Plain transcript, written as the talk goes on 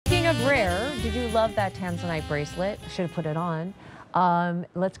of rare, did you love that Tanzanite bracelet? Should have put it on.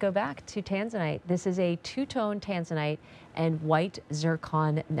 Let's go back to Tanzanite. This is a two-tone Tanzanite and white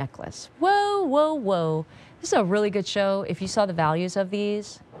zircon necklace. Whoa, whoa, whoa. This is a really good show. If you saw the values of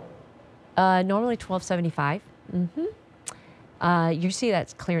these, normally $12.75. You see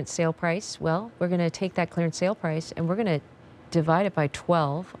that's clearance sale price. Well, we're going to take that clearance sale price and we're going to divide it by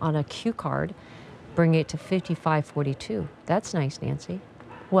 12 on a Q card, bring it to $55.42. That's nice, Nancy.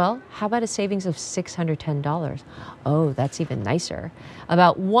 Well, how about a savings of $610? Oh, that's even nicer.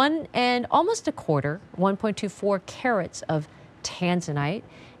 About 1 and almost a quarter, 1.24 carats of Tanzanite.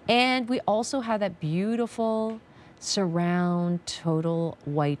 And we also have that beautiful surround total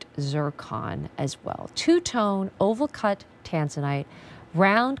white zircon as well. Two-tone oval cut Tanzanite,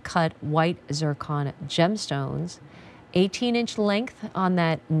 round cut white zircon gemstones, 18-inch length on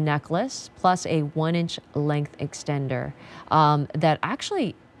that necklace, plus a 1-inch length extender that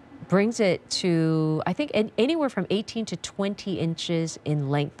actually brings it to, I think, anywhere from 18 to 20 inches in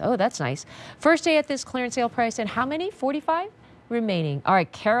length. Oh, that's nice. First day at this clearance sale price, and how many? 45 remaining. All right,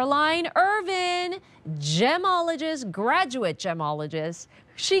 Caroline Irvin, gemologist, graduate gemologist.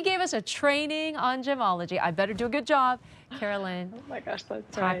 She gave us a training on gemology. I better do a good job. Carolyn. Oh my gosh,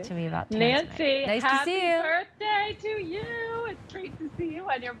 that's Talk right. to me about Tanzanite. Nancy, nice to see you. happy birthday to you. It's great to see you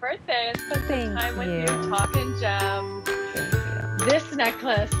on your birthday and spend Thank some time with you. you talking gems. Thank you. This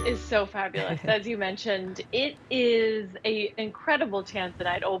necklace is so fabulous. As you mentioned, it is an incredible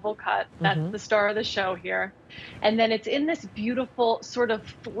Tanzanite oval cut. That's the star of the show here. And then it's in this beautiful sort of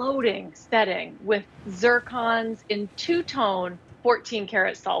floating setting with zircons in two-tone 14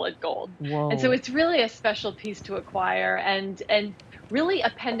 karat solid gold. Whoa. And so it's really a special piece to acquire and really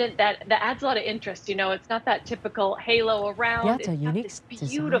a pendant that adds a lot of interest. You know, it's not that typical halo around. Yeah, it's a unique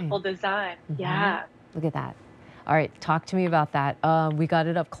beautiful design. Yeah. Look at that. All right, talk to me about that. We got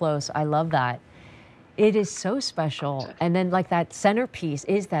it up close. I love that. It is so special. And then like that centerpiece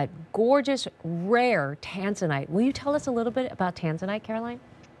is that gorgeous, rare Tanzanite. Will you tell us a little bit about Tanzanite, Caroline?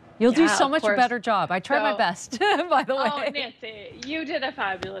 You'll do so much better job. I tried my best, by the way. Oh, Nancy, you did a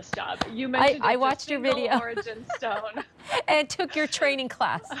fabulous job. You mentioned I watched your video. Origin stone. And took your training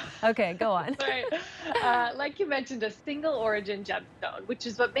class. Okay, go on. Right. Like you mentioned, a single origin gemstone, which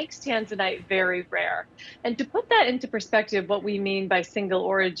is what makes Tanzanite very rare. And to put that into perspective, what we mean by single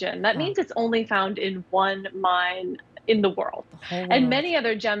origin, that means it's only found in one mine in the world. And many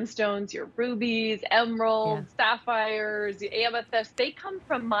other gemstones, your rubies, emeralds, sapphires, amethysts, they come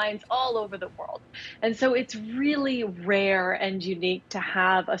from mines all over the world. And so it's really rare and unique to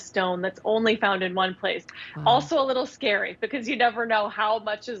have a stone that's only found in one place. Also a little scary because you never know how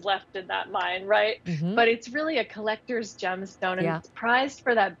much is left in that mine, right? But it's really a collector's gemstone and it's prized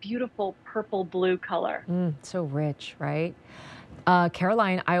for that beautiful purple blue color. So rich, right?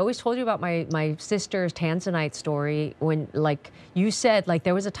 Caroline, I always told you about my sister's Tanzanite story when, like you said, like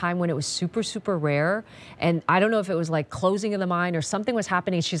there was a time when it was super, super rare. And I don't know if it was like closing of the mine or something was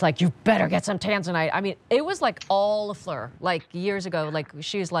happening. She's like, you better get some Tanzanite. I mean, it was like all a fleur, like years ago, like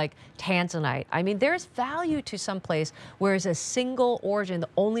she was like Tanzanite. I mean, there's value to some place, whereas a single origin, the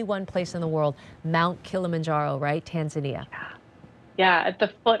only one place in the world, Mount Kilimanjaro, right? Tanzania. Yeah, at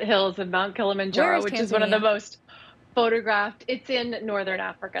the foothills of Mount Kilimanjaro, which is one of the most photographed. It's in northern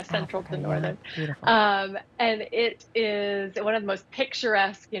Africa, central to northern. And it is one of the most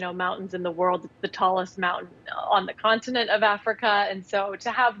picturesque, you know, mountains in the world. It's the tallest mountain on the continent of Africa. And so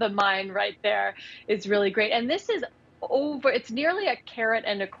to have the mine right there is really great. And this is it's nearly a carat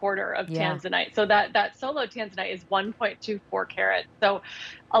and a quarter of Tanzanite. So that solo Tanzanite is 1.24 carats. So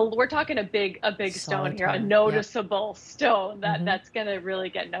we're talking a big stone here, a noticeable stone that's going to really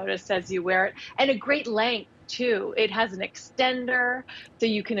get noticed as you wear it, and a great length too. It has an extender, so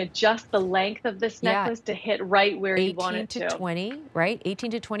you can adjust the length of this necklace to hit right where you want it to. 18 to 20, right?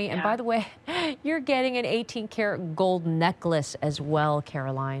 18 to 20. And by the way, you're getting an 18 karat gold necklace as well,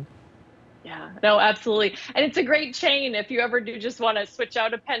 Caroline. Yeah, no, absolutely. And it's a great chain. If you ever do just want to switch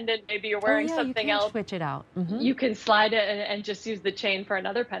out a pendant, maybe you're wearing something else. Switch it out. You can slide it and just use the chain for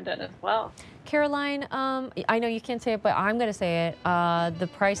another pendant as well. Caroline, I know you can't say it, but I'm going to say it. The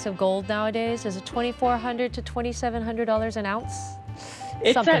price of gold nowadays is $2,400 to $2,700 an ounce.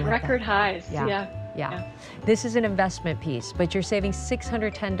 It's at record highs. Yeah. This is an investment piece, but you're saving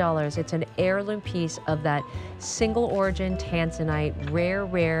 $610. It's an heirloom piece of that single origin Tanzanite,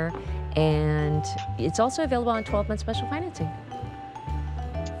 rare, and it's also available on 12-month special financing.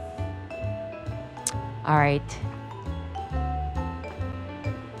 All right.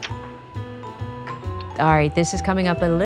 All right, this is coming up a little